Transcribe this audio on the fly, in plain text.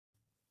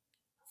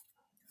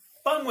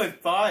fun with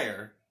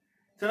fire.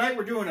 Tonight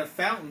we're doing a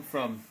fountain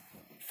from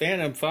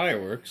Phantom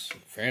Fireworks,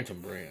 Phantom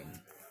brand.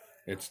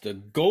 It's the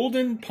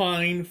Golden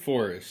Pine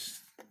Forest.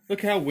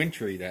 Look how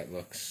wintry that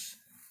looks.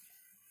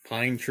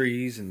 Pine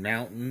trees and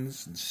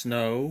mountains and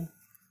snow.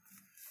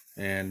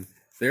 And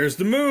there's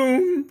the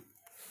moon.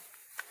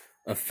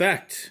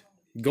 Effect.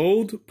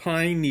 Gold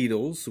pine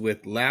needles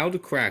with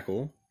loud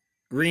crackle,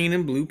 green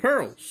and blue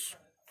pearls.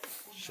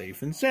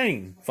 Safe and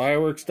sane.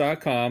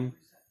 Fireworks.com.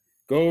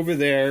 Go over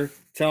there,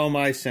 tell them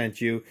I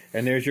sent you,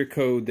 and there's your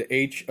code, the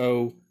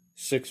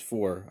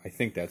HO64. I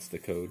think that's the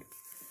code.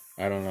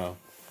 I don't know.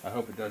 I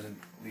hope it doesn't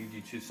lead you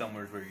to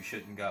somewhere where you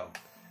shouldn't go.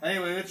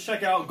 Anyway, let's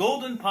check out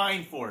Golden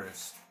Pine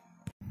Forest.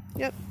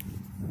 Yep.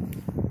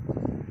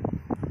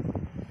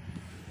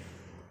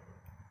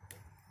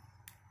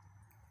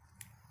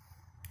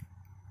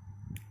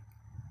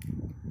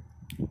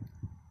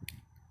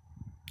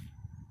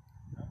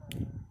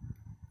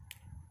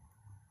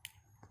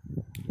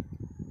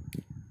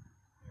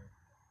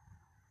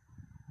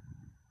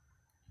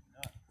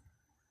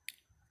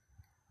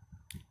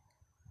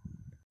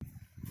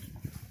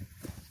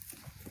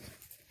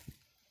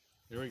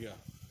 Here we go.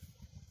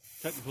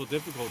 Technical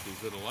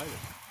difficulties with the lighter.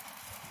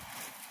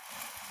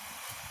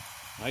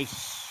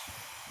 Nice.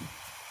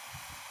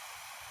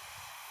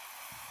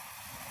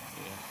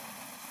 Yeah,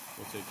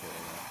 we'll take care of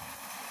that.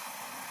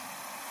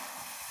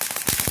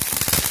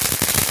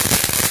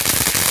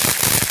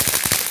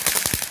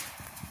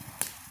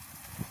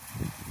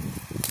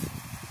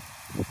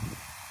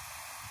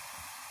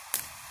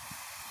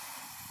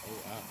 Oh,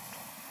 wow.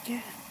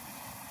 Yeah.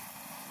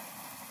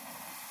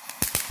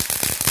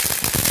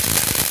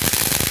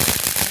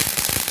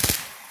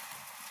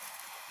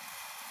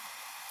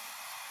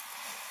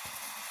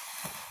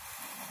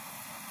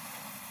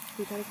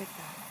 We gotta get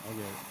that.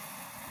 Okay.